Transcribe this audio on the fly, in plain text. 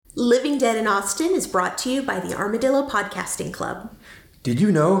Living Dead in Austin is brought to you by the Armadillo Podcasting Club. Did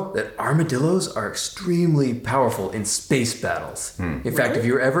you know that armadillos are extremely powerful in space battles? In fact, if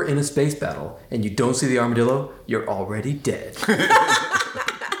you're ever in a space battle and you don't see the armadillo, you're already dead.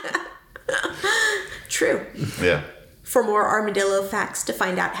 True. Yeah. For more armadillo facts, to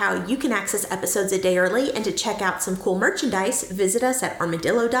find out how you can access episodes a day early, and to check out some cool merchandise, visit us at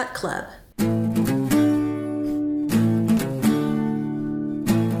armadillo.club.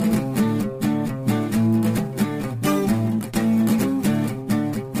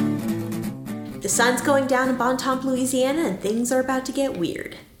 The sun's going down in Bontemps, Louisiana, and things are about to get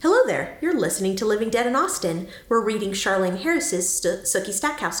weird. Hello there, you're listening to Living Dead in Austin. We're reading Charlaine Harris's Sookie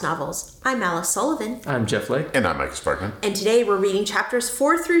Stackhouse novels. I'm Alice Sullivan. I'm Jeff Lake. And I'm Mike Sparkman. And today we're reading chapters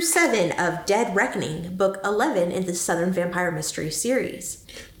 4 through 7 of Dead Reckoning, book 11 in the Southern Vampire Mystery series.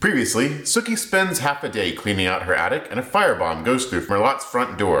 Previously, Sookie spends half a day cleaning out her attic, and a firebomb goes through from her lot's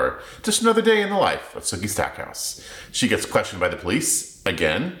front door. Just another day in the life of Sookie Stackhouse. She gets questioned by the police,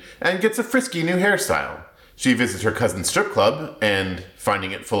 again, and gets a frisky new hairstyle. She visits her cousin's strip club, and,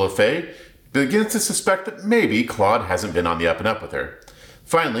 finding it full of fae, begins to suspect that maybe Claude hasn't been on the up and up with her.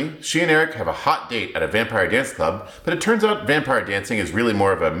 Finally, she and Eric have a hot date at a vampire dance club, but it turns out vampire dancing is really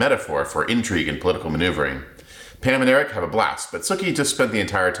more of a metaphor for intrigue and political maneuvering. Pam and Eric have a blast, but Sookie just spent the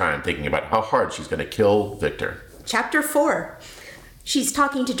entire time thinking about how hard she's going to kill Victor. Chapter 4. She's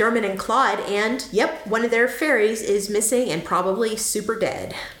talking to Dermot and Claude, and, yep, one of their fairies is missing and probably super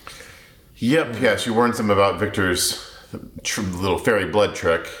dead. Yep, yeah, she warns them about Victor's little fairy blood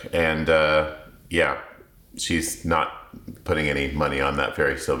trick, and, yeah, she's not putting any money on that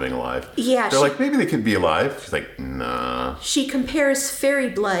fairy still being alive. Yeah, They're like, maybe they could be alive. She's like, nah. She compares fairy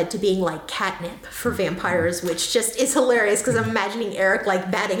blood to being like catnip for vampires, which just is hilarious because I'm imagining Eric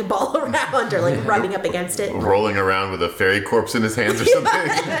like batting a ball around or like rubbing up against it. Rolling around with a fairy corpse in his hands or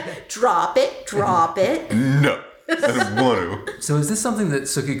something. Drop it. No, I don't want to. So is this something that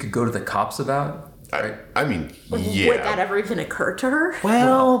Sookie could go to the cops about? I mean, yeah. Would that ever even occur to her?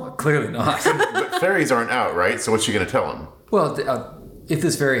 Well, clearly not. But fairies aren't out, right? So what's she going to tell him? Well, if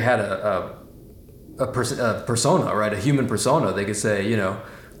this fairy had a persona, right, a human persona, they could say, you know,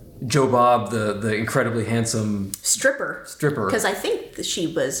 Joe Bob, the incredibly handsome Stripper. Because I think that she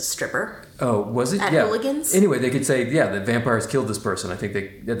was a stripper. Oh, was it? At yeah. Hooligans? Anyway, they could say, yeah, that vampires killed this person. I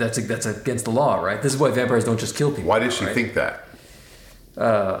think that's against the law, right? This is why vampires don't just kill people. Why does she right? think that?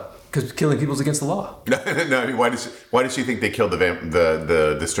 Because killing people is against the law. No. I mean, why does she think they killed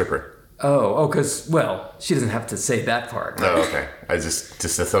the stripper? Oh, because, well, she doesn't have to say that part. Right? Oh, okay. I just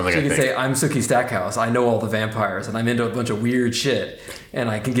that's something She I can think. say, I'm Sookie Stackhouse. I know all the vampires, and I'm into a bunch of weird shit, and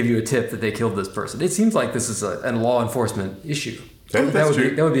I can give you a tip that they killed this person. It seems like this is a law enforcement issue. That's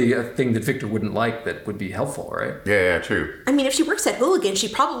true. That would be a thing that Victor wouldn't like that would be helpful, right? Yeah, true. I mean, if she works at Hooligans, she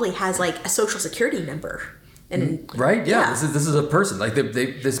probably has like a social security number. And right? Yeah. This is a person. Like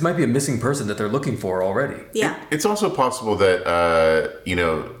this might be a missing person that they're looking for already. Yeah. It's also possible that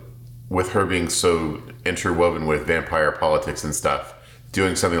with her being so interwoven with vampire politics and stuff,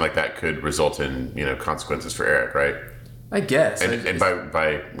 doing something like that could result in consequences for Eric, right? I guess. And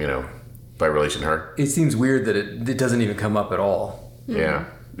by relation to her. It seems weird that it doesn't even come up at all. Yeah.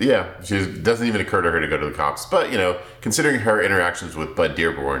 Yeah. It doesn't even occur to her to go to the cops. But, considering her interactions with Bud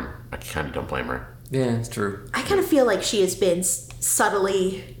Dearborn, I kind of don't blame her. Yeah, it's true. I kind of feel like she has been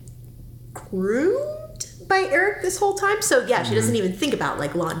subtly groomed by Eric this whole time. So, yeah, she doesn't even think about,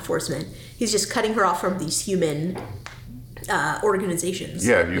 like, law enforcement. He's just cutting her off from these human organizations.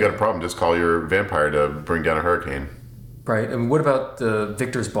 Yeah, if you got a problem, just call your vampire to bring down a hurricane. Right. And what about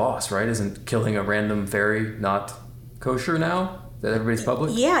Victor's boss, right? Isn't killing a random fairy not kosher now? That everybody's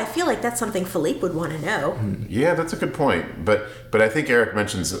public? Yeah, I feel like that's something Philippe would want to know. Yeah, that's a good point. But I think Eric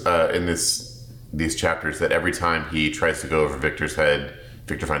mentions in these chapters that every time he tries to go over Victor's head,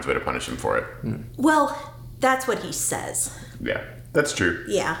 Victor finds a way to punish him for it. Well, that's what he says. Yeah, that's true.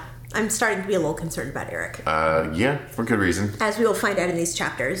 Yeah. I'm starting to be a little concerned about Eric. Yeah, for good reason. As we will find out in these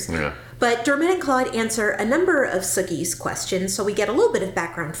chapters. Yeah. But Dermot and Claude answer a number of Sookie's questions, so we get a little bit of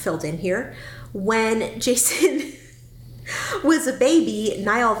background filled in here. When Jason was a baby,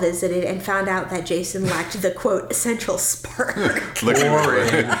 Niall visited and found out that Jason lacked the, quote, essential spark. Looks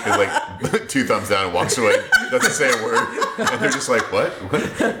like 2 thumbs down and walks away. Doesn't say a word. And they're just like, what?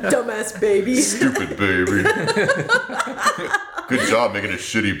 Dumbass baby. Stupid baby. Good job making a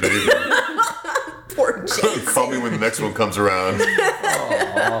shitty baby. Poor Jason. Call me when the next one comes around.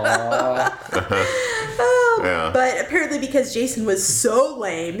 Yeah. But apparently because Jason was so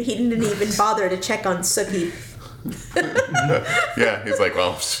lame, he didn't even bother to check on Sookie. Yeah, he's like,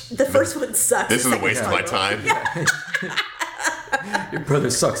 well, the first one sucks. this is a waste of my time. You're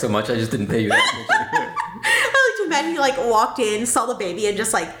brothers suck so much, I just didn't pay you that attention. I like to imagine he like walked in, saw the baby, and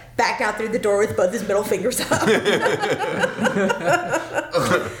just like backed out through the door with both his middle fingers up.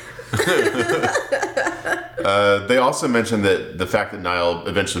 They also mentioned that the fact that Niall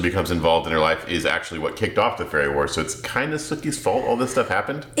eventually becomes involved in her life is actually what kicked off the fairy war. So it's kind of Sookie's fault all this stuff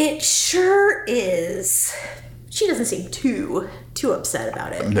happened. It sure is. She doesn't seem too upset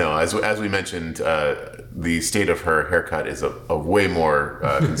about it. No, as we mentioned, the state of her haircut is a way more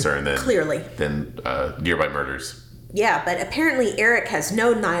concern than Clearly. than nearby murders. Yeah, but apparently Eric has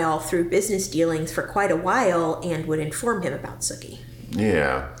known Niall through business dealings for quite a while and would inform him about Sookie.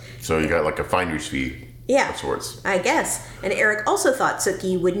 Yeah, so you got like a finder's fee. Yeah, Of sorts. I guess. And Eric also thought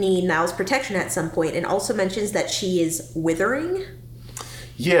Sookie would need Niall's protection at some point, and also mentions that she is withering.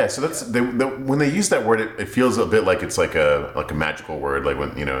 Yeah, so that's when they use that word, it feels a bit like it's like a magical word, like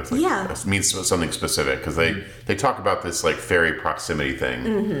when it's like it means something specific because they talk about this like fairy proximity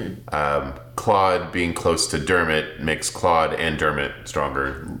thing. Claude being close to Dermot makes Claude and Dermot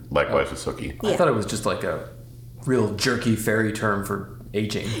stronger. Likewise with Sookie. Yeah. I thought it was just like a real jerky fairy term for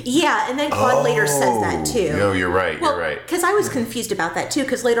aging. Yeah, and then Claude later says that too. No, you're right. Well, You're right. Because I was confused about that too,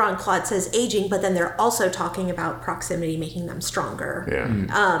 because later on Claude says aging, but then they're also talking about proximity making them stronger.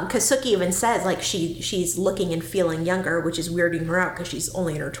 Yeah. Because Sookie even says like she's looking and feeling younger, which is weirding her out because she's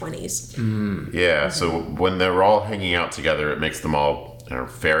only in her 20s. Yeah. So when they're all hanging out together, it makes them all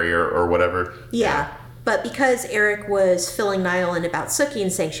fairier or whatever. Yeah. But because Eric was filling Niall in about Sookie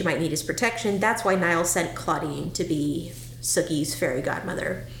and saying she might need his protection, that's why Niall sent Claudine to be Sookie's fairy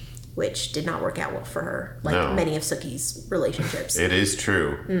godmother, which did not work out well for her, like many of Sookie's relationships. It is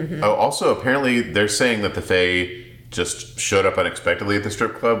true. Oh, also, apparently, they're saying that the Fae just showed up unexpectedly at the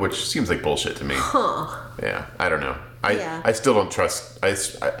strip club, which seems like bullshit to me. Huh. Yeah, I don't know. I still don't trust...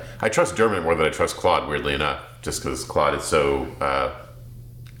 I trust Dermot more than I trust Claude, weirdly enough, just because Claude is so...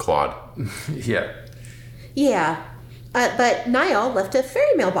 Claude. Yeah. Yeah. But Niall left a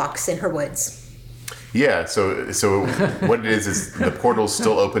fairy mailbox in her woods. Yeah, so what it is the portal's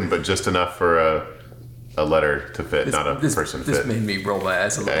still open, but just enough for a letter to fit, not a person This fit. made me roll my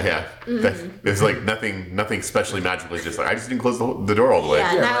eyes a little. Yeah, it's like nothing specially magically. Just like I just didn't close the door all the way.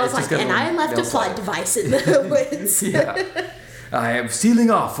 Yeah, Yeah, Niall's it's just like, got a and I little left a nail plot slide. device in the woods. Yeah. I am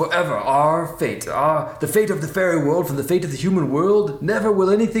sealing off forever our fate, the fate of the fairy world from the fate of the human world. Never will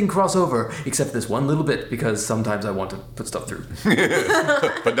anything cross over, except this one little bit, because sometimes I want to put stuff through.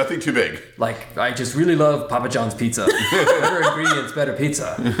 But nothing too big. Like, I just really love Papa John's pizza. Better ingredients, better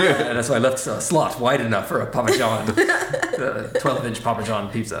pizza. And that's why I left a slot wide enough for a Papa John, 12-inch Papa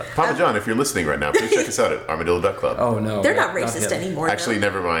John pizza. Papa John, if you're listening right now, please check us out at Armadillo Duck Club. Oh, no. They're not racist him. anymore. Actually, though.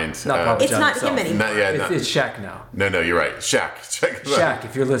 never mind. Not Papa It's John not himself. him anymore. Not yet. It's Shaq now. No, you're right. Shaq. Check us out. Shaq,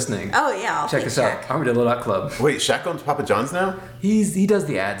 if you're listening. Oh yeah, I'll Check take us Shaq. out. Armadillo.club. Wait, Shaq owns Papa John's now? He does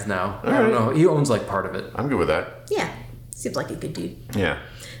the ads now. I don't know. He owns like part of it. I'm good with that. Yeah, seems like a good dude. Yeah.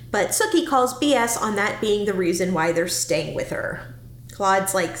 But Sookie calls BS on that being the reason why they're staying with her.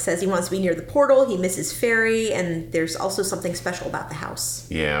 Claude's like says he wants to be near the portal. He misses Fairy, and there's also something special about the house.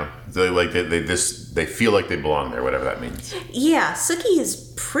 Yeah. They feel like they belong there, whatever that means. Yeah, Sookie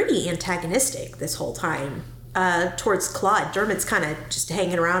is pretty antagonistic this whole time towards Claude. Dermot's kind of just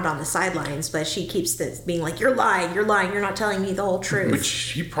hanging around on the sidelines, but she keeps being like, "You're lying, you're not telling me the whole truth." Which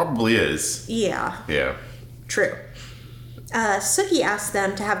he probably is. Yeah, Yeah. true. Sookie asks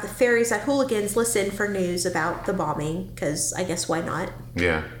them to have the fairies at Hooligans listen for news about the bombing, because I guess why not?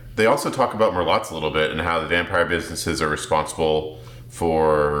 Yeah. They also talk about Merlot's a little bit and how the vampire businesses are responsible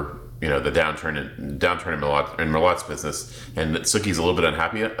for, the downturn in Merlot's business, and that Sookie's a little bit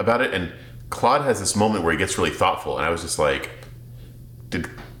unhappy about it. And Claude has this moment where he gets really thoughtful, and I was just like, did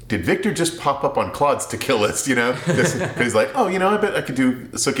Victor just pop up on Claude's to kill list, Because he's like, oh, I bet I could do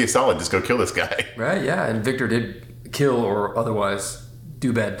Sookie a solid, just go kill this guy. Right, yeah. And Victor did kill or otherwise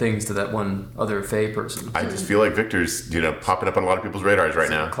do bad things to that one other Fae person. I just feel like Victor's, popping up on a lot of people's radars right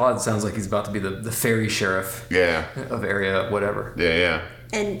now. Claude sounds like he's about to be the fairy sheriff Yeah. of area, whatever. Yeah.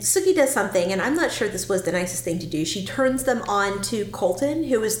 And Sookie does something, and I'm not sure this was the nicest thing to do. She turns them on to Colton,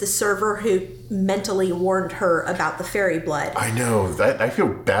 who was the server who mentally warned her about the fairy blood. I know. I feel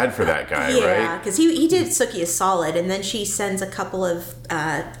bad for that guy, Yeah, right? because he did Sookie a solid, and then she sends a couple of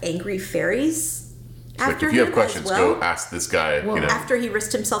angry fairies Like, after if you him have questions, as well. go ask this guy, After he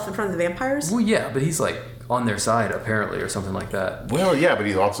risked himself in front of the vampires. Well, yeah, but he's like on their side apparently, or something like that. Well, yeah, but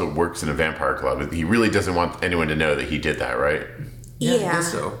he also works in a vampire club. He really doesn't want anyone to know that he did that, right? I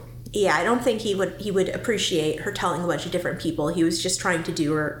guess so. Yeah, I don't think he would appreciate her telling a bunch of different people. He was just trying to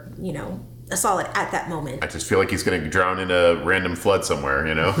do her, solid at that moment. I just feel like he's going to drown in a random flood somewhere,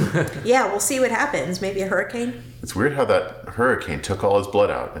 you know? Yeah, we'll see what happens. Maybe a hurricane. It's weird how that hurricane took all his blood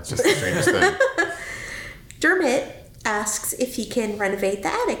out. It's just the strangest thing. Dermot asks if he can renovate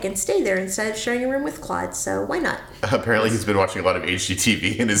the attic and stay there instead of sharing a room with Claude, so why not? Apparently he's been watching a lot of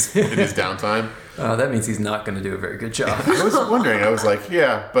HGTV in his downtime. That means he's not going to do a very good job. I was wondering, I was like,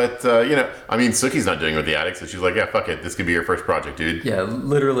 yeah, but, I mean, Sookie's not doing it with the attic, so she's like, yeah, fuck it, this could be your first project, dude. Yeah,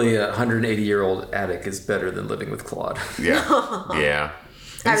 literally a 180-year-old attic is better than living with Claude. Yeah, yeah.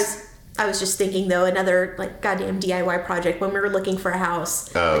 I was just thinking, though, another, goddamn DIY project when we were looking for a house.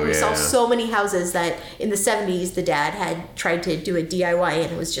 We saw so many houses that in the 70s the dad had tried to do a DIY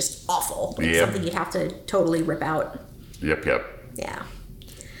and it was just awful. Something you'd have to totally rip out. Yep. Yeah.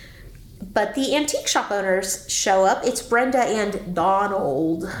 But the antique shop owners show up. It's Brenda and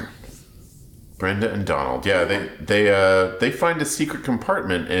Donald. Brenda and Donald. Yeah, they find a secret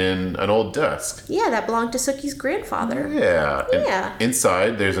compartment in an old desk. Yeah, that belonged to Sookie's grandfather. Yeah. Yeah. And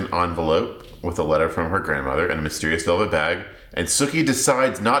inside, there's an envelope with a letter from her grandmother and a mysterious velvet bag. And Sookie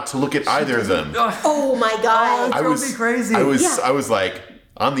decides not to look at either of them. Oh my god. That would be crazy. I was like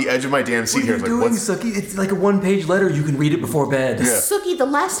on the edge of my damn seat What are you doing, Sookie? It's like a one-page letter. You can read it before bed. Yeah. Sookie, the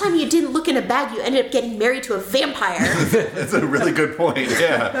last time you didn't look in a bag, you ended up getting married to a vampire. That's a really good point.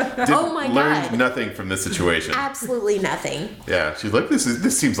 Yeah. Oh my learned God. nothing from this situation. Absolutely nothing. Yeah. She's like,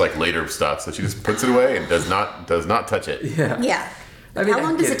 this seems like later stuff, so she just puts it away and does not touch it. Yeah. Yeah. I mean, How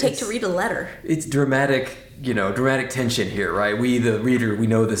long I does get it take to read a letter? It's dramatic tension here, right? We, the reader, we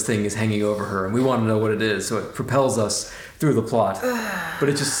know this thing is hanging over her, and we want to know what it is, so it propels us through the plot. But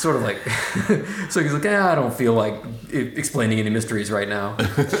it's just sort of like, so he's like, I don't feel like explaining any mysteries right now.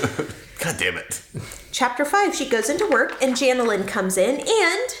 God damn it. Chapter 5, she goes into work, and Janelyn comes in,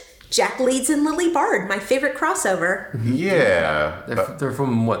 and Jack Leeds and Lily Bard, my favorite crossover. Yeah. They're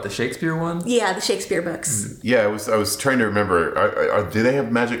from, what, the Shakespeare one? Yeah, the Shakespeare books. Yeah, I was trying to remember. Do they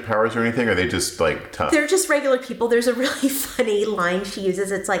have magic powers or anything? Or are they just like tough? They're just regular people. There's a really funny line she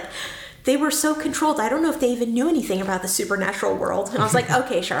uses. It's like, they were so controlled. I don't know if they even knew anything about the supernatural world. And I was like,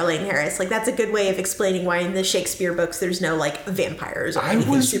 okay, Charlene Harris. That's a good way of explaining why in the Shakespeare books there's no, vampires or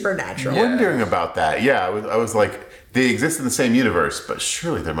anything supernatural. Wondering about that. Yeah, I was like, they exist in the same universe, but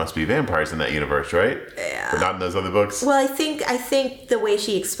surely there must be vampires in that universe, right? Yeah. But not in those other books? Well, I think the way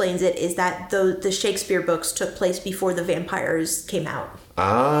she explains it is that the Shakespeare books took place before the vampires came out.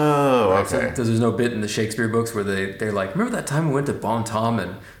 Oh, okay. So there's no bit in the Shakespeare books where they're like, remember that time we went to Bon Tom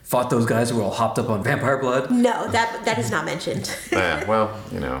and fought those guys who were all hopped up on vampire blood? No, that is not mentioned. Yeah, well,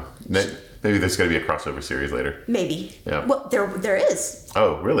 maybe there's going to be a crossover series later. Maybe. Yeah. Well, there is.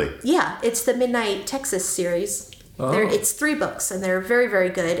 Oh, really? Yeah, it's the Midnight Texas series. Oh. It's 3 books, and they're very, very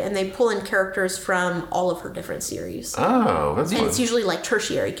good, and they pull in characters from all of her different series. Oh, that's And fun. it's usually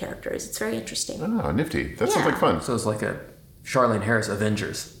tertiary characters. It's very interesting. Oh, nifty. That sounds Yeah. like fun. So it's like a Charlene Harris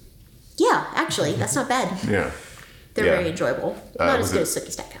Avengers. Yeah, actually, that's not bad. Yeah. They're Yeah. very enjoyable. Not as was good it as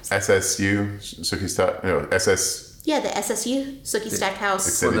Sookie Stackhouse. SSU, Sookie Stack, SS Yeah, the SSU, Sookie Stackhouse,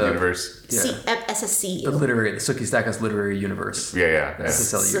 Extended the- Universe. Yeah. SSC. The Sookie Stackhouse Literary Universe. Yeah.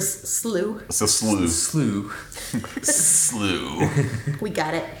 SSLU. Slew. It's a slew. Slew. Slew. We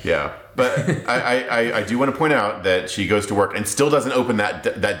got it. Yeah. But I do want to point out that she goes to work and still doesn't open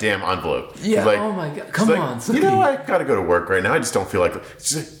that damn envelope. Yeah, She's like, oh my God. she's Come like, on, You Sookie. know, I gotta go to work right now. I just don't feel like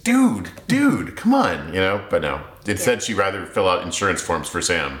she's like, dude, come on, But no. Instead, she'd rather fill out insurance forms for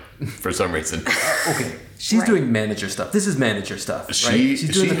Sam for some reason. Okay, she's Right. doing manager stuff. This is manager stuff, right? She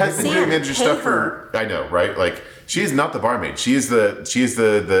She's doing has been Sam, doing manager pay stuff her. for I know, right? Like she is not the barmaid. She is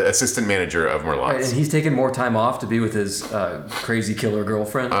the assistant manager of Right, Merlot's. and he's taking more time off to be with his crazy killer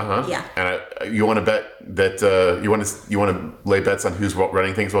girlfriend. Uh-huh. Yeah. And you want to bet that you want to lay bets on who's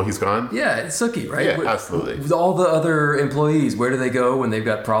running things while he's gone? Yeah, it's Sookie, right? Yeah, With- absolutely. With all the other employees, where do they go when they've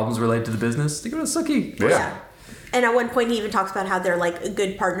got problems related to the business? They go to Sookie. Yeah. And at one point, he even talks about how they're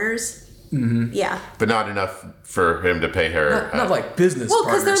good partners. Mm-hmm. Yeah. But not enough for him to pay her. Not like business Well,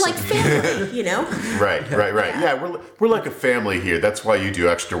 because they're partners. family, Right. Yeah, we're like a family here. That's why you do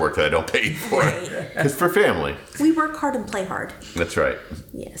extra work that I don't pay you for. Right. It's for family. We work hard and play hard. That's right.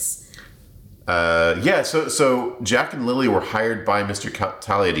 Yes. So Jack and Lily were hired by Mr.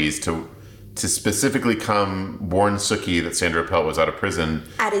 Taliades to specifically come warn Sookie that Sandra Appel was out of prison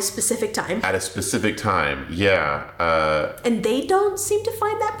At a specific time. at a specific time. Yeah. And they don't seem to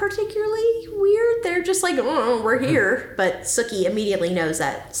find that particularly weird. They're just like, oh, we're here. But Sookie immediately knows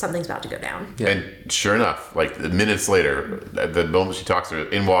that something's about to go down. Yeah. And sure enough, minutes later, at the moment she talks to her,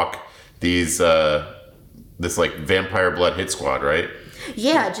 in walk this vampire blood hit squad, right?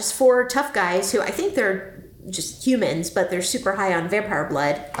 Yeah, just 4 tough guys who I think they're just humans, but they're super high on vampire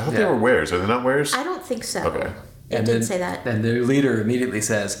blood. I thought they were wares. Are they not wares? I don't think so. Okay. It didn't say that. And their leader immediately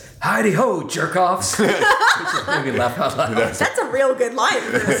says, "Heidi ho, jerk-offs!" Which just made me laugh out loud. That's a real good line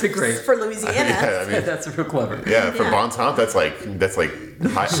for Louisiana. Yeah, I mean, That's real clever. yeah, for Bon Temps, that's like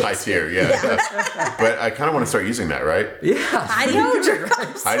high tier. Yeah. But I kind of want to start using that, right? Yeah. Heidi ho,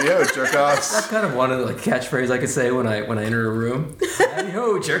 jerk-offs. Heidi ho, jerk offs. That's kind of one of the catchphrase I could say when I enter a room. Heidi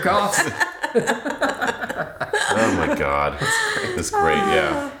ho, jerk-offs! Oh my god, that's great.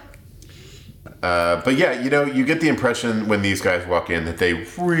 Yeah. But yeah, you get the impression when these guys walk in that they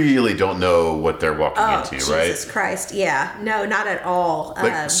really don't know what they're walking into, right? Jesus Christ. Yeah. No, not at all.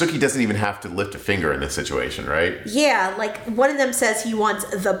 Like, Sookie doesn't even have to lift a finger in this situation, right? Yeah, like one of them says he wants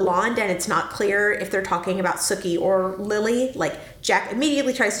the blonde, and it's not clear if they're talking about Sookie or Lily. Like, Jack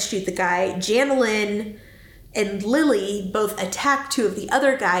immediately tries to shoot the guy. Janelyn and Lily both attack two of the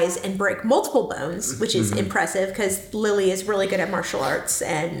other guys and break multiple bones, which is impressive because Lily is really good at martial arts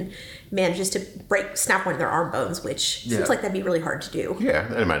and manages to snap one of their arm bones, which seems like that'd be really hard to do. Yeah,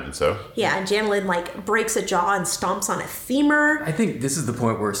 I imagine so. Yeah, and Janelyn breaks a jaw and stomps on a femur. I think this is the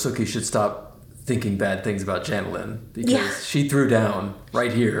point where Sookie should stop thinking bad things about Janelyn because she threw down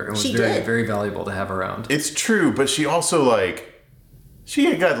right here and was very valuable to have around. It's true, but she also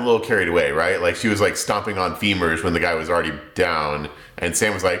she got a little carried away, right? Like, she was stomping on femurs when the guy was already down, and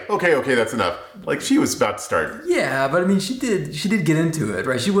Sam was like, okay, that's enough. Like, she was about to start. Yeah, but I mean, she did get into it,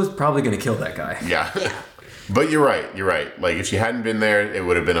 right? She was probably going to kill that guy. Yeah. But you're right. Like, if she hadn't been there, it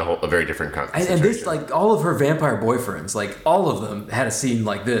would have been a very different situation. And this, all of her vampire boyfriends, all of them had a scene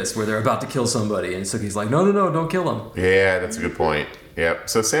like this where they're about to kill somebody, and Sookie's like, no, don't kill him. Yeah, that's a good point. Yep.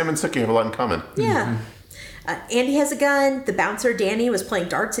 So Sam and Sookie have a lot in common. Yeah. Andy has a gun. The bouncer, Danny, was playing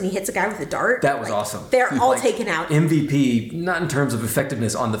darts and he hits a guy with a dart. That was awesome. They're all taken out. MVP, not in terms of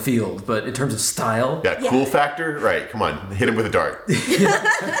effectiveness on the field, but in terms of style. Yeah, cool factor? Right, come on. Hit him with a dart.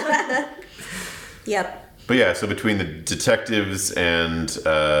 Yep. But yeah, so between the detectives and,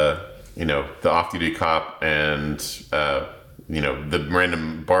 the off-duty cop and, the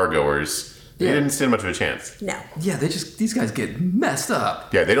random bar goers, they didn't stand much of a chance. No. Yeah, these guys get messed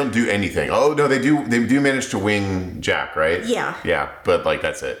up. Yeah, they don't do anything. Oh, no, they do manage to wing Jack, right? Yeah. Yeah, but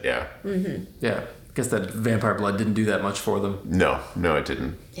that's it, yeah. Mm-hmm. Yeah, I guess that vampire blood didn't do that much for them. No, it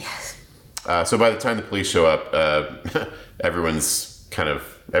didn't. Yes. So by the time the police show up, everything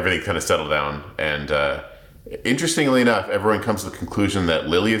kind of settled down. And interestingly enough, everyone comes to the conclusion that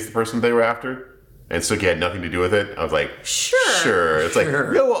Lily is the person they were after. And Sookie had nothing to do with it. I was like, sure. It's like,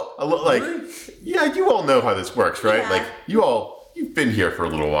 yeah, you all know how this works, right? Yeah. You've been here for a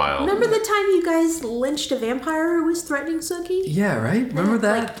little while. Remember the time you guys lynched a vampire who was threatening Sookie? Yeah, right? Remember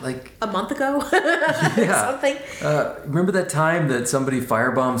that? A month ago? Yeah. Something. Remember that time that somebody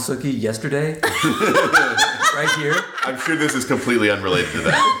firebombed Sookie yesterday? Right here? I'm sure this is completely unrelated to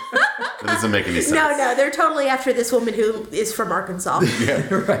that. It doesn't make any sense. No, they're totally after this woman who is from Arkansas.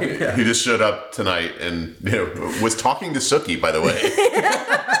 Yeah, right. Yeah. Who just showed up tonight and was talking to Sookie, by the way.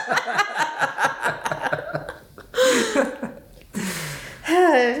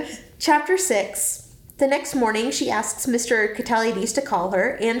 Chapter 6. The next morning, she asks Mr. Catalides to call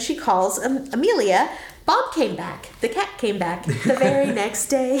her, and she calls Amelia. Bob came back. The cat came back the very next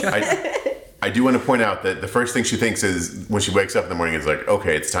day. I do want to point out that the first thing she thinks is when she wakes up in the morning is like,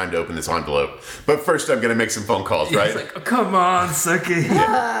 okay, it's time to open this envelope. But first I'm going to make some phone calls, right? He's like, oh, come on, Sookie.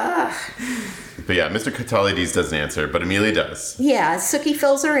 But yeah, Mr. Catalides doesn't answer, but Amelia does. Yeah, Sookie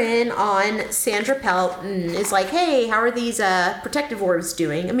fills her in on Sandra Pelt and is like, hey, how are these protective orders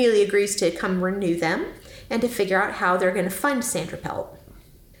doing? Amelia agrees to come renew them and to figure out how they're going to fund Sandra Pelt.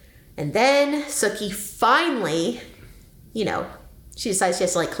 And then Sookie finally, she decides she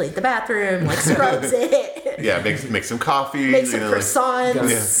has to clean the bathroom, scrubs it. Yeah, make some coffee. Make some croissants.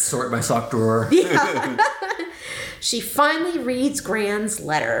 Gotta sort my sock drawer. Yeah. She finally reads Gran's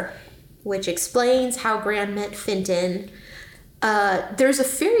letter, which explains how Gran met Finton. There's a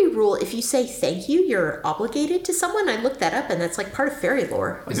fairy rule. If you say thank you, you're obligated to someone. I looked that up, and that's part of fairy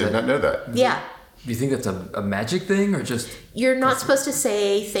lore. I did not know that. Yeah. Do you think that's a magic thing or just... You're not supposed to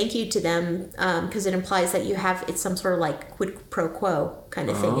say thank you to them because it implies that it's some sort of quid pro quo kind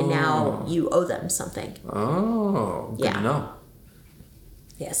of thing, and now you owe them something. Oh, good to know.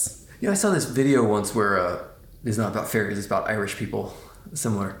 Yes. Yeah, I saw this video once where it's not about fairies, it's about Irish people,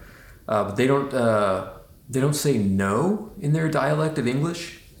 similar. But they don't say no in their dialect of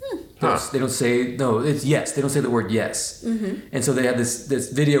English. They don't say no. It's yes. They don't say the word yes. Mm-hmm. And so they had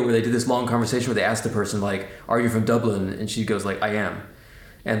this video where they did this long conversation where they asked the person "Are you from Dublin?" And she goes "I am."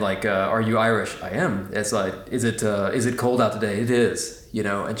 And "Are you Irish?" "I am." It's "Is it cold out today?" "It is."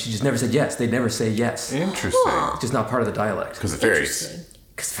 and she just never said yes. They'd never say yes. Interesting. Huh. It's just not part of the dialect. Because of fairies. Interesting.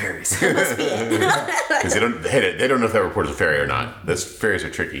 Because fairies. Must be it. Because they don't know if that reporter's a fairy or not. Those fairies are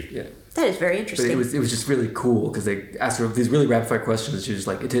tricky. Yeah. That is very But interesting. it was just really cool because they asked her these really rapid fire questions, and she was just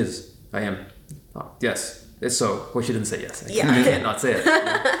like, "It is. I am. Oh, yes. It's so." Well, she didn't say yes. Yeah. You can't not say it.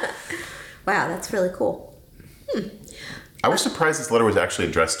 Wow, that's really cool. I was surprised this letter was actually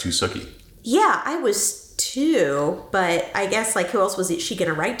addressed to Sookie. Yeah, I was too, but I guess like who else was she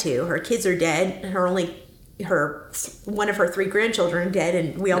gonna write to? Her kids are dead. One of her 3 grandchildren are dead,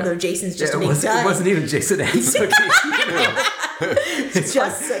 and we all know Jason's just a big It dud. wasn't even Jason and Sookie. It's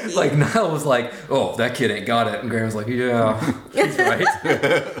just Sookie. Like Niall was like, "Oh, that kid ain't got it," and Graham was like, "Yeah, he's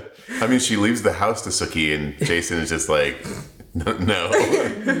right." I mean, she leaves the house to Sookie, and Jason is just like, no.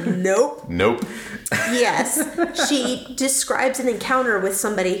 Nope. Nope. Yes. She describes an encounter with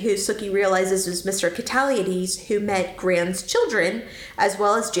somebody who Sookie realizes is Mr. Cataliades, who met Gran's children, as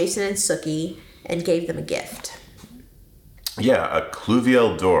well as Jason and Sookie, and gave them a gift. Yeah, a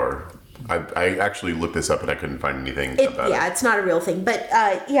Cluviel door. I actually looked this up and I couldn't find anything about it. Yeah, it's not a real thing. But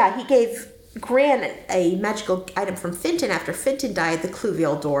he gave Gran a magical item from Finton after Finton died, the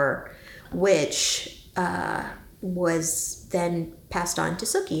Cluviel door, which was then passed on to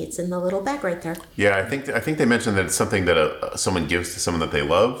Sookie. It's in the little bag right there. Yeah, I think they mentioned that it's something that someone gives to someone that they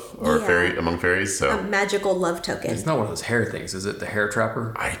love, or Yeah. fairy among fairies. So A magical love token. It's not one of those hair things, is it? The hair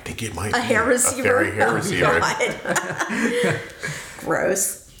trapper? I think it might A be hair receiver? a fairy hair Oh, receiver. God.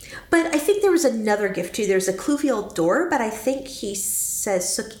 Gross. But I think there was another gift too. There's a Cluviel door, but I think he says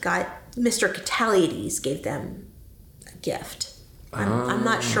Sookie got Mr. Cataliades gave them a gift. I'm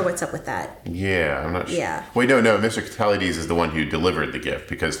not sure what's up with that. Yeah, I'm not sure. Yeah. Wait, no. Mr. Cataliades is the one who delivered the gift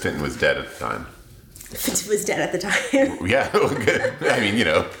because Finton was dead at the time. Finton was dead at the time. Yeah, good. I mean,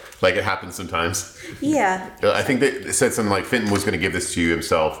 like it happens sometimes. Yeah. I think they said something like Finton was going to give this to you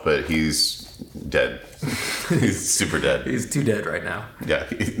himself, but he's dead. He's super dead. He's too dead right now. Yeah,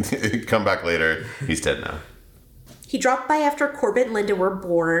 come back later. He's dead now. He dropped by after Corbett and Linda were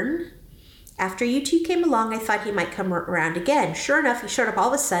born. After you two came along, I thought he might come around again. Sure enough, he showed up all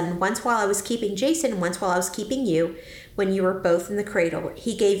of a sudden, once while I was keeping Jason and once while I was keeping you, when you were both in the cradle.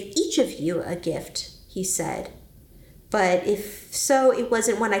 He gave each of you a gift, he said. But if so, it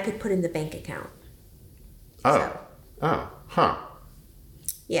wasn't one I could put in the bank account. Oh. Huh.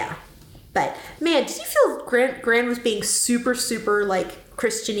 Yeah. But, man, did you feel Gran was being super, super, like,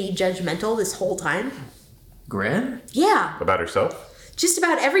 Christian-y judgmental this whole time? Gran? Yeah. About herself? Just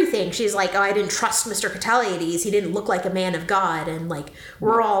about everything. She's like, oh, I didn't trust Mr. Cataliades. He didn't look like a man of God. And, like,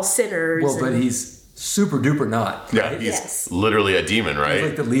 we're all sinners. Well, but and- he's super duper not. Yeah, he's Yes. literally a demon, He's right?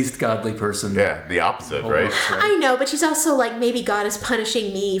 like the least godly person. Yeah, the opposite, right? almost, I know, but she's also like, maybe God is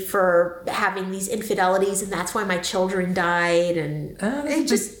punishing me for having these infidelities, and that's why my children died. And That's it a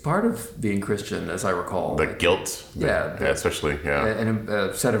just, big part of being Christian, as I recall. The Like, guilt. Yeah. Especially, yeah. and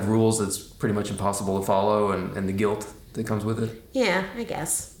a set of rules that's pretty much impossible to follow, and the guilt that comes with it. yeah, I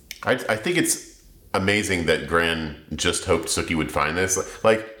guess. I think it's amazing that Gran just hoped Sookie would find this.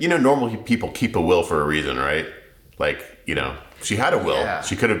 Like, normal people keep a will for a reason, right? Like, she had a will. Yeah.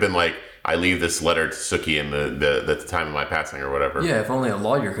 She could have been like, I leave this letter to Sookie in the time of my passing or whatever. Yeah, if only a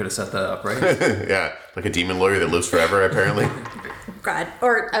lawyer could have set that up, right? Yeah, like a demon lawyer that lives forever, apparently. God.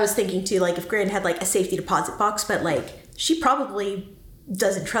 Or I was thinking too, like, if Gran had like a safety deposit box, but like, she probably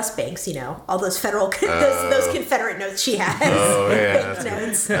doesn't trust banks, all those federal, those Confederate notes she has. Oh, yeah. Bank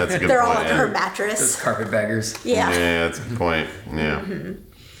notes. That's a good They're all point, under yeah. her mattress. Those carpetbaggers. Yeah. Yeah, that's a good point. Yeah,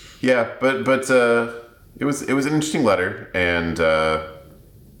 yeah, but it was an interesting letter, and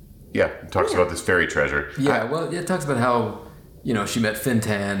it talks about this fairy treasure. Yeah, well, it talks about how she met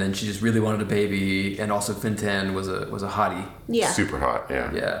Fintan and she just really wanted a baby, and also Fintan was a hottie. Yeah. Super hot.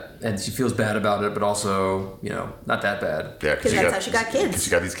 Yeah, Yeah, and she feels bad about it, but also not that bad. yeah, Because that's how she got kids. She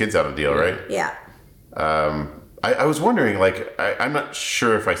got these kids out of the deal, right? Yeah. I was wondering, like, I'm not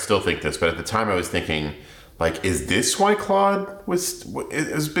sure if I still think this, but at the time I was thinking, like, is this why Claude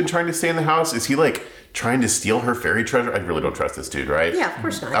has been trying to stay in the house? Is he like trying to steal her fairy treasure? I really don't trust this dude, right? Yeah, of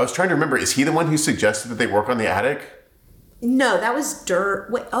course not. I was trying to remember, is he the one who suggested that they work on the attic? No, that was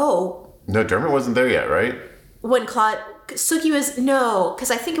Wait, oh. No, Dermot wasn't there yet, right? When Sookie was, no,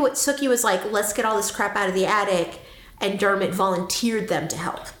 because I think Sookie was like, let's get all this crap out of the attic, and Dermot volunteered them to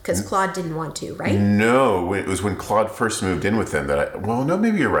help, because Claude didn't want to, right? No, it was when Claude first moved in with them no,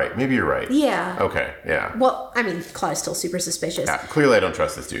 maybe you're right. Yeah. Okay, yeah. Well, I mean, Claude is still super suspicious. Yeah, clearly I don't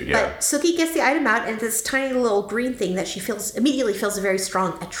trust this dude, yeah. But Sookie gets the item out, and this tiny little green thing that she immediately feels a very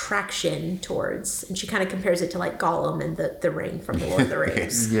strong attraction towards. And she kind of compares it to like Gollum and the ring from the Lord of the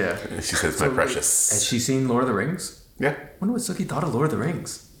Rings. Yeah. She says, my precious. Has she seen Lord of the Rings? Yeah. I wonder what Sookie thought of Lord of the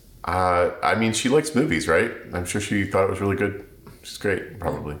Rings. I mean, she likes movies, right? I'm sure she thought it was really good. She's great,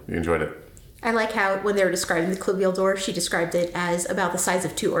 probably. You enjoyed it. I like how when they were describing the cluvial door, she described it as about the size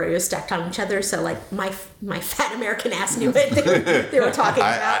of 2 Oreos stacked on each other. So, like, my fat American ass knew what they were talking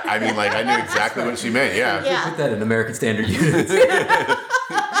about. I mean, like, I knew exactly what she meant. Yeah. Yeah. Put that in American Standard Units.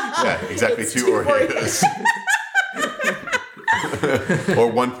 Yeah, exactly. It's 2 2 Oreos.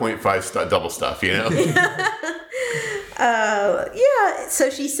 Or 1.5 double stuff, you know? Yeah, so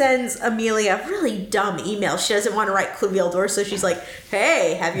she sends Amelia a really dumb email. She doesn't want to write cluvial door, so she's like,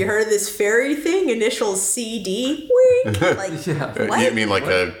 hey, have you heard of this fairy thing? Initials CD? Wink. Like, Yeah. what? You mean like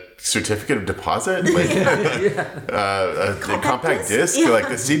a certificate of deposit? Like a compact disc? Yeah. Like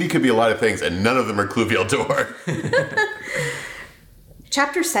the CD could be a lot of things, and none of them are cluvial door.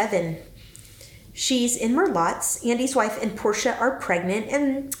 Chapter 7. She's in Merlotte's. Andy's wife and Portia are pregnant,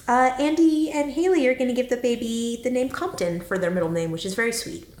 and Andy and Haley are going to give the baby the name Compton for their middle name, which is very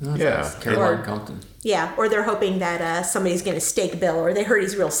sweet. Yeah. Caroline Compton. Yeah, or they're hoping that somebody's going to stake Bill, or they heard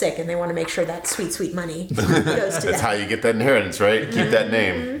he's real sick and they want to make sure that sweet, sweet money goes to That's that. how you get that inheritance, right? Keep that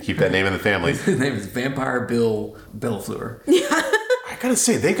name. Keep that name in the family. His name is Vampire Bill Bellafleur. I gotta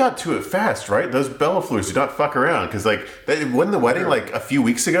say, they got to it fast, right? Those Bellafleurs do not fuck around. Because, like, wasn't the wedding, like, a few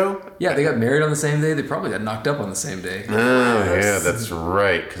weeks ago? Yeah, they got married on the same day. They probably got knocked up on the same day. Oh, yeah, that's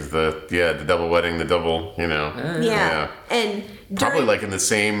right. Because the double wedding, the double, you know. Yeah. And Probably, during, like, in the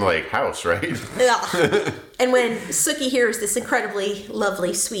same, like, house, right? Ugh. And when Sookie hears this incredibly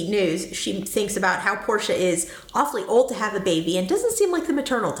lovely, sweet news, she thinks about how Portia is awfully old to have a baby and doesn't seem like the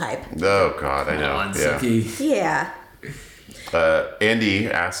maternal type. Oh, God, I know. Come on, Yeah. Sookie. Yeah. Andy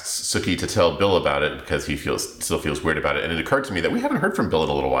asks Sookie to tell Bill about it because he still feels weird about it. And it occurred to me that we haven't heard from Bill in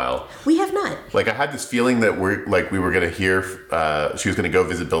a little while. We have not. Like, I had this feeling that we were going to hear, she was going to go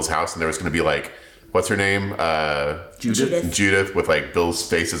visit Bill's house and there was going to be, like, what's her name? Judith. Judith with, like, Bill's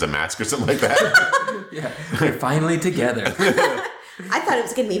face as a mask or something like that. Yeah, they're finally together. I thought it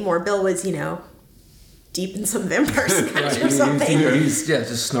was going to be more Bill was, deep in some vampire snatch or something. He's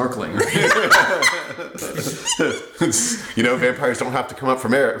just snorkeling. Vampires don't have to come up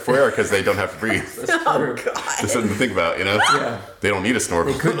for air because they don't have to breathe. Oh, God. That's something to think about, Yeah. They don't need a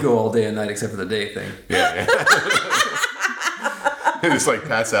snorkel. They could go all day and night except for the day thing. Yeah. They just, like,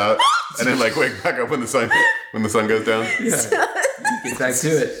 pass out and then, like, wake back up when the sun goes down. Yeah. Get back to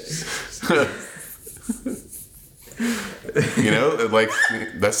it. Like,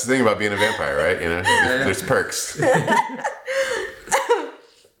 that's the thing about being a vampire, right? There's perks.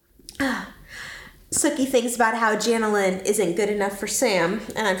 Sookie thinks about how Janelyn isn't good enough for Sam,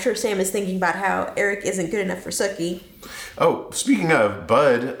 and I'm sure Sam is thinking about how Eric isn't good enough for Sookie. Oh, speaking of,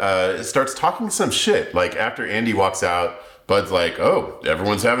 Bud starts talking some shit. Like, after Andy walks out, Bud's like, oh,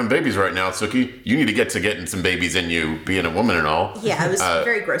 everyone's having babies right now, Sookie. You need to getting some babies in you, being a woman and all. Yeah, it was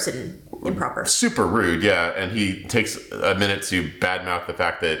very gross and improper. Super rude, yeah. And he takes a minute to badmouth the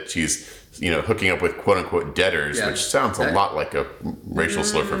fact that she's, hooking up with quote-unquote deaders, Yeah. which sounds a lot like a racial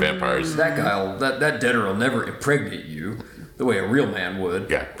slur for vampires. That deader will never impregnate you the way a real man would.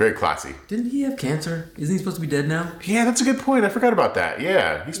 Yeah, very classy. Didn't he have cancer? Isn't he supposed to be dead now? Yeah, that's a good point. I forgot about that.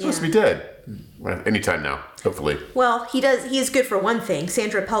 Yeah, he's supposed to be dead. Well, anytime now, hopefully. Well, he is good for one thing.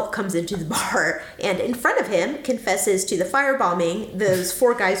 Sandra Pelt comes into the bar and in front of him confesses to the firebombing those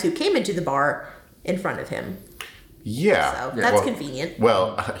 4 guys who came into the bar in front of him. Yeah. So that's convenient.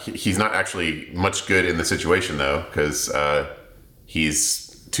 Well, he's not actually much good in the situation, though, because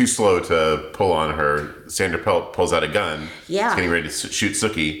he's too slow to pull on her. Sandra Pelt pulls out a gun. Yeah. He's getting ready to shoot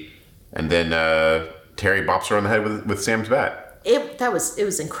Sookie. And then Terry bops her on the head with Sam's bat. It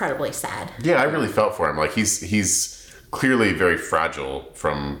was incredibly sad. Yeah, I really felt for him. Like, he's clearly very fragile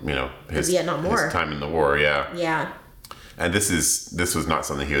from, his Vietnam War. his time in the war, yeah. Yeah. And this was not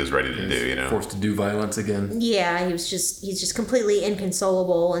something he was ready to do, Forced to do violence again. Yeah, he's just completely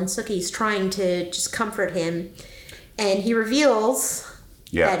inconsolable, and Sookie's trying to just comfort him. And he reveals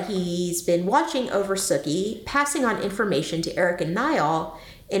that he's been watching over Sookie, passing on information to Eric and Niall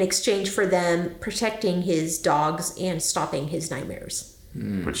in exchange for them protecting his dogs and stopping his nightmares.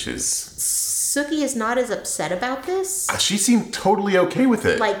 Which is... Sookie is not as upset about this. She seemed totally okay with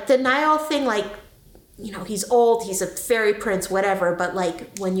it. Like, the Niall thing, he's old, he's a fairy prince, whatever, but,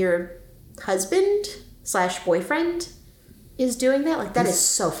 when your husband / boyfriend is doing that, that is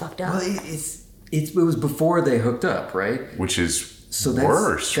so fucked up. Well, it was before they hooked up, right? Which is That's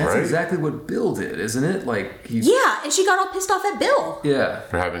worse, right? That's exactly what Bill did, isn't it? Like, Yeah, and she got all pissed off at Bill. Yeah.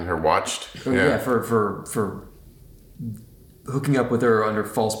 For having her watched. Yeah, for hooking up with her under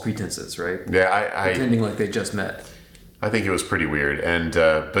false pretenses, right? Yeah, Pretending like they just met. I think it was pretty weird. And,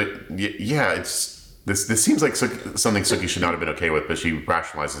 but yeah, This seems like something Sookie should not have been okay with, but she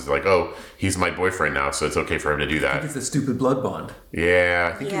rationalizes like, oh, he's my boyfriend now, so it's okay for him to do that. It's a stupid blood bond.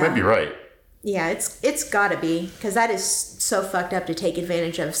 Yeah, I think you might be right. Yeah, it's gotta be, because that is so fucked up to take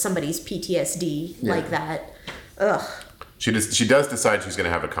advantage of somebody's PTSD like that. Ugh. She does decide she's going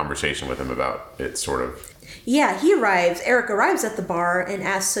to have a conversation with him about it, sort of. Yeah, Eric arrives at the bar and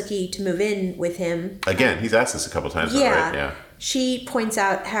asks Sookie to move in with him. Again, he's asked this a couple times now, right? Yeah. She points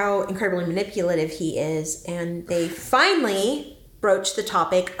out how incredibly manipulative he is, and they finally broach the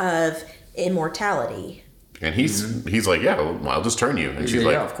topic of immortality. And he's like, yeah, well, I'll just turn you. And she's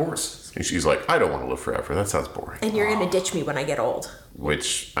like, yeah, of course. And she's like, I don't want to live forever. That sounds boring. And you're going to ditch me when I get old.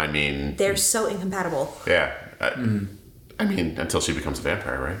 Which, I mean... They're so incompatible. Yeah. I mean, until she becomes a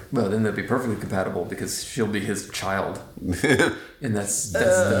vampire, right? Well, then they'll be perfectly compatible because she'll be his child. And that's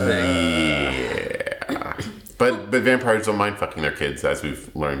the thing. Yeah. But vampires don't mind fucking their kids, as we've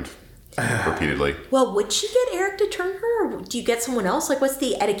learned repeatedly. Well, would she get Eric to turn her, or do you get someone else? Like, what's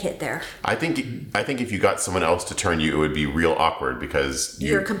the etiquette there? I think if you got someone else to turn you, it would be real awkward because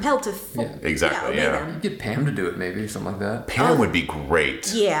you're compelled to. Exactly. Yeah. You get Pam to do it, maybe, or something like that. Pam would be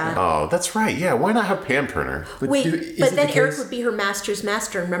great. Yeah. Oh, that's right. Yeah. Why not have Pam turn her? But then Eric would be her master's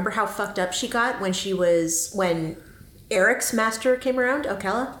master. Remember how fucked up she got when Eric's master came around,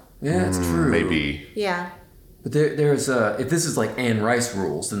 Okella? Yeah, it's true. Maybe. Yeah. But there's if this is like Anne Rice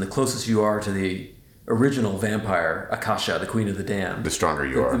rules, then the closest you are to the original vampire, Akasha, the Queen of the Damned, The stronger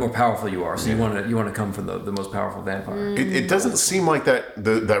you are. the more powerful you are. So you want to come from the most powerful vampire. It doesn't seem like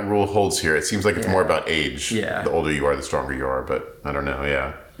that rule holds here. It seems like it's more about age. Yeah. The older you are, the stronger you are. But I don't know.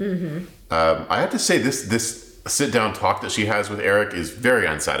 Yeah. Mm-hmm. I have to say this sit down talk that she has with Eric is very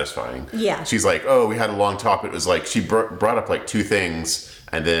unsatisfying. Yeah. She's like, oh, we had a long talk. It was like she brought up like two things,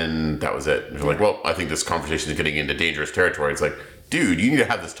 and then that was it. She's like, well, I think this conversation is getting into dangerous territory. It's like, dude, you need to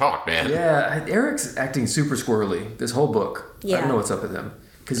have this talk, man. Yeah, Eric's acting super squirrely this whole book. Yeah. I don't know what's up with him.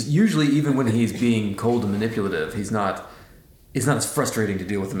 Because usually, even when he's being cold and manipulative, it's not as frustrating to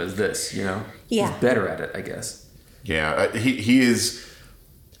deal with him as this, you know? Yeah. He's better at it, I guess. Yeah, he is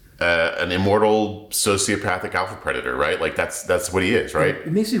an immortal sociopathic alpha predator, right? Like that's what he is, right?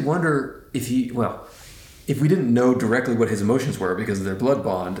 It makes me wonder if we didn't know directly what his emotions were because of their blood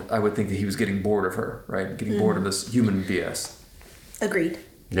bond, I would think that he was getting bored of her, right? Getting bored of this human BS. Agreed.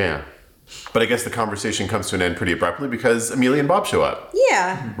 Yeah. But I guess the conversation comes to an end pretty abruptly because Amelia and Bob show up.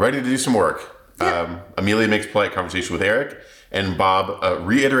 Yeah. Ready to do some work. Yep. Amelia makes polite conversation with Eric, and Bob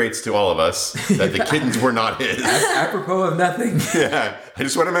reiterates to all of us that the kittens were not his. Apropos of nothing. Yeah. I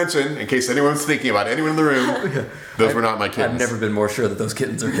just want to mention, in case anyone's thinking about anyone in the room, those were not my kittens. I've never been more sure that those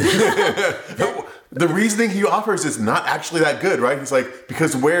kittens are his. The reasoning he offers is not actually that good, right? He's like,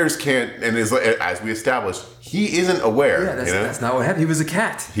 because wares can't, and as we established, he isn't aware. Yeah, that's not what happened. He was a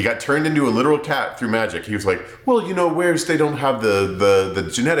cat. He got turned into a literal cat through magic. He was like, well, wares, they don't have the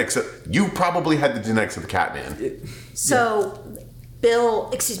genetics. You probably had the genetics of the cat, man. So,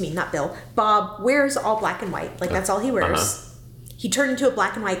 Bob wears all black and white. Like, that's all he wears. He turned into a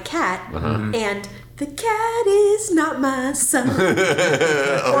black and white cat, and the cat is not my son. Or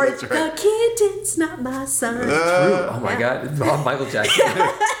the kitten's not my son. True. Oh my God. Michael Jackson.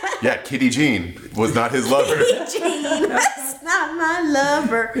 Yeah, Kitty Jean was not his lover. Kitty Jean was not my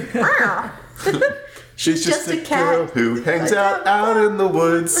lover. She's just a girl who hangs out in the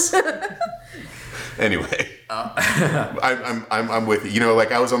woods. Anyway, I'm with you.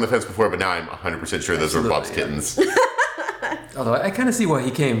 Like I was on the fence before, but now I'm 100% sure those were Bob's kittens. Although I kind of see why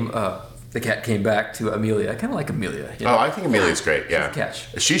the cat came back to Amelia. I kind of like Amelia. Oh, I think Amelia's great. Yeah. She's a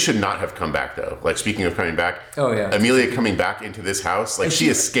catch. She should not have come back though. Like speaking of coming back. Oh yeah. Amelia coming back into this house, like she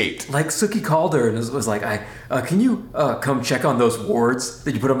escaped. Like Sookie called her and was like, can you come check on those wards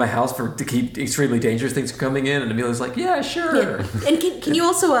that you put on my house to keep extremely dangerous things from coming in? And Amelia's like, yeah, sure. Yeah. And can you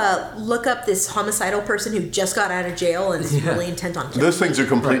also look up this homicidal person who just got out of jail and is really intent on killing? Those things are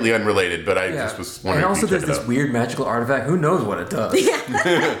completely unrelated, but I just was wondering. And also there's this weird magical artifact. Who knows what it does?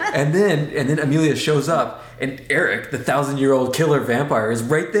 Yeah. and then Amelia shows up and Eric, the 1,000-year-old killer vampire, is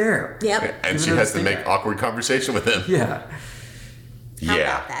right there. Yep. And she has to make awkward conversation with him. Yeah. How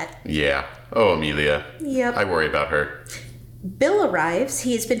about that? Yeah. Oh, Amelia. Yep. I worry about her. Bill arrives.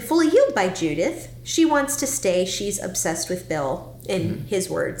 He has been fully healed by Judith. She wants to stay. She's obsessed with Bill, in his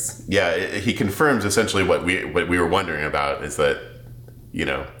words. Yeah, he confirms essentially what we were wondering about is that,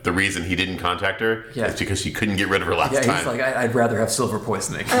 the reason he didn't contact her is because she couldn't get rid of her last time. Yeah, he's like, I'd rather have silver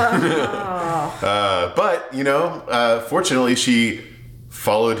poisoning. But, fortunately, she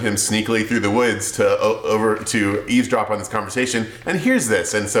followed him sneakily through the woods over to eavesdrop on this conversation and hears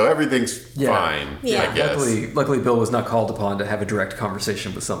this, and so everything's fine. Yeah. I guess. Luckily, Bill was not called upon to have a direct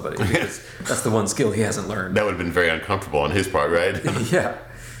conversation with somebody because that's the one skill he hasn't learned. That would have been very uncomfortable on his part, right? Yeah.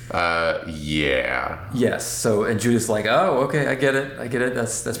 Yeah. Yes. So, and Judith's like, oh, okay, I get it.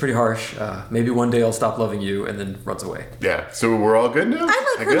 That's pretty harsh. Maybe one day I'll stop loving you, and then runs away. Yeah. So we're all good now?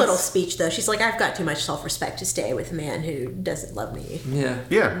 I like her guess? little speech, though. She's like, I've got too much self-respect to stay with a man who doesn't love me. Yeah.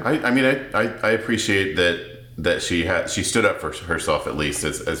 Yeah. I mean, I appreciate that she stood up for herself at least,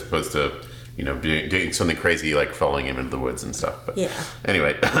 as opposed to, doing something crazy like following him into the woods and stuff. But Yeah.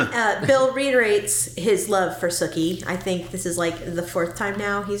 Anyway. Bill reiterates his love for Sookie. I think this is like the 4th time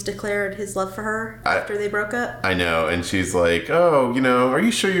now he's declared his love for her after they broke up. I know, and she's like, oh, are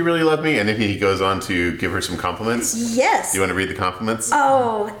you sure you really love me? And then he goes on to give her some compliments. Yes. Do you want to read the compliments?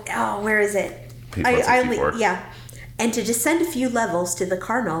 Oh, where is it? Page 164. Yeah. And to descend a few levels to the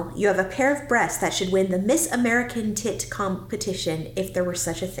carnal, you have a pair of breasts that should win the Miss American Tit competition if there were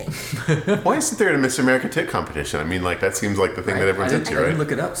such a thing. Why isn't there a Miss America Tit competition? I mean, that seems like the thing that everyone's into, I right? didn't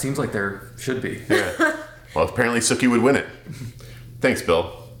look it up. Seems like there should be. Yeah. Well, apparently Sookie would win it. Thanks,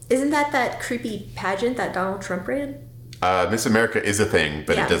 Bill. Isn't that creepy pageant that Donald Trump ran? Miss America is a thing,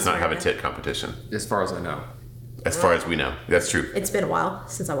 but Yeah, it does Miss not have a America. tit competition, As far as I know. as far as we know. That's true. It's been a while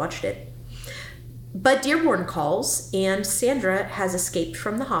since I watched it. But Dearborn calls, and Sandra has escaped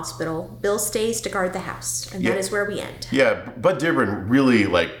from the hospital. Bill stays to guard the house, and that is where we end. Yeah, Bud Dearborn really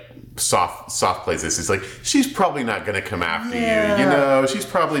soft plays this. He's like, she's probably not going to come after you. She's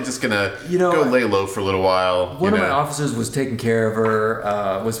probably just going to go lay low for a little while. One of my officers was taking care of her,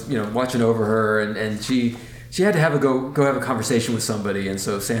 was watching over her, and she had to have go have a conversation with somebody, and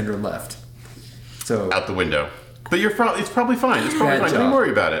so Sandra left. So out the window. But it's probably fine. It's probably Bad fine. job. Don't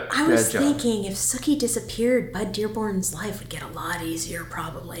worry about it. I was Bad job. thinking if Sookie disappeared, Bud Dearborn's life would get a lot easier,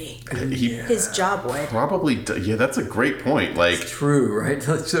 probably. He His job would. probably, yeah, that's a great point. Like, true, right?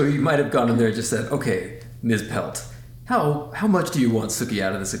 So you might have gone in there and just said, okay, Ms. Pelt, how much do you want Sookie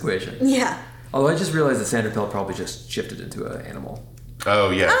out of this equation? Yeah. Although I just realized that Sandra Pelt probably just shifted into an animal. oh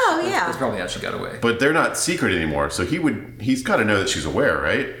yeah. Oh, yeah. That's probably how she got away. But they're not secret anymore, so he's got to know that she's aware,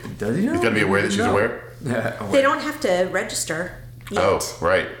 right? Does he know? He's got to be aware that she's No. aware? Yeah, They don't have to register yet. Oh,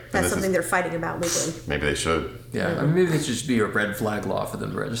 right. And That's this something is- they're fighting about legally. Maybe they should. Yeah, I mean, maybe it should just be a red flag law for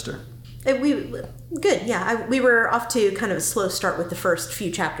them to register. Good, yeah. We were off to kind of a slow start with the first few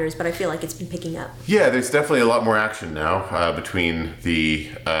chapters, but I feel like it's been picking up. Yeah, there's definitely a lot more action now between the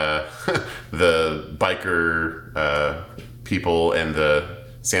the biker people and the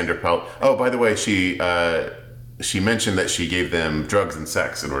Sandra Pelt. Oh, by the way, she mentioned that she gave them drugs and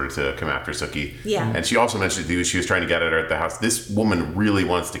sex in order to come after Sookie. Yeah. And she also mentioned that she was trying to get at her at the house. This woman really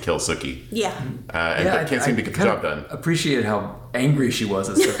wants to kill Sookie. Yeah. And can't seem to get the job done. Appreciated how angry she was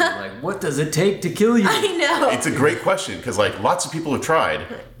at Sookie. Like, what does it take to kill you? I know. It's a great question because lots of people have tried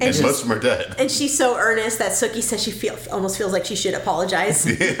and she's- most of them are dead. And she's so earnest that Sookie says she almost feels like she should apologize.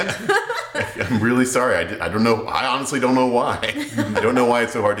 I'm really sorry. I don't know. I honestly don't know why. I don't know why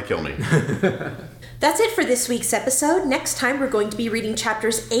it's so hard to kill me. That's it for this week's episode. Next time, we're going to be reading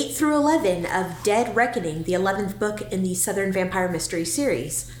chapters 8 through 11 of Dead Reckoning, the 11th book in the Southern Vampire Mystery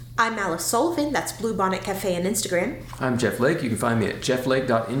series. I'm Alice Sullivan. That's Bluebonnet Cafe on Instagram. I'm Jeff Lake. You can find me at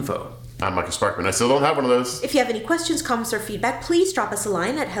jefflake.info. I'm Michael Sparkman. I still don't have one of those. If you have any questions, comments, or feedback, please drop us a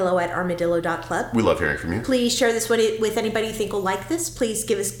line at hello@armadillo.club. We love hearing from you. Please share this with anybody you think will like this. Please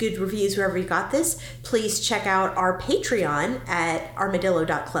give us good reviews wherever you got this. Please check out our Patreon at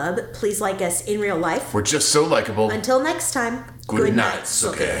armadillo.club. Please like us in real life. We're just so likable. Until next time, Good night,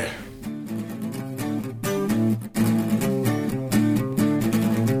 Sookie.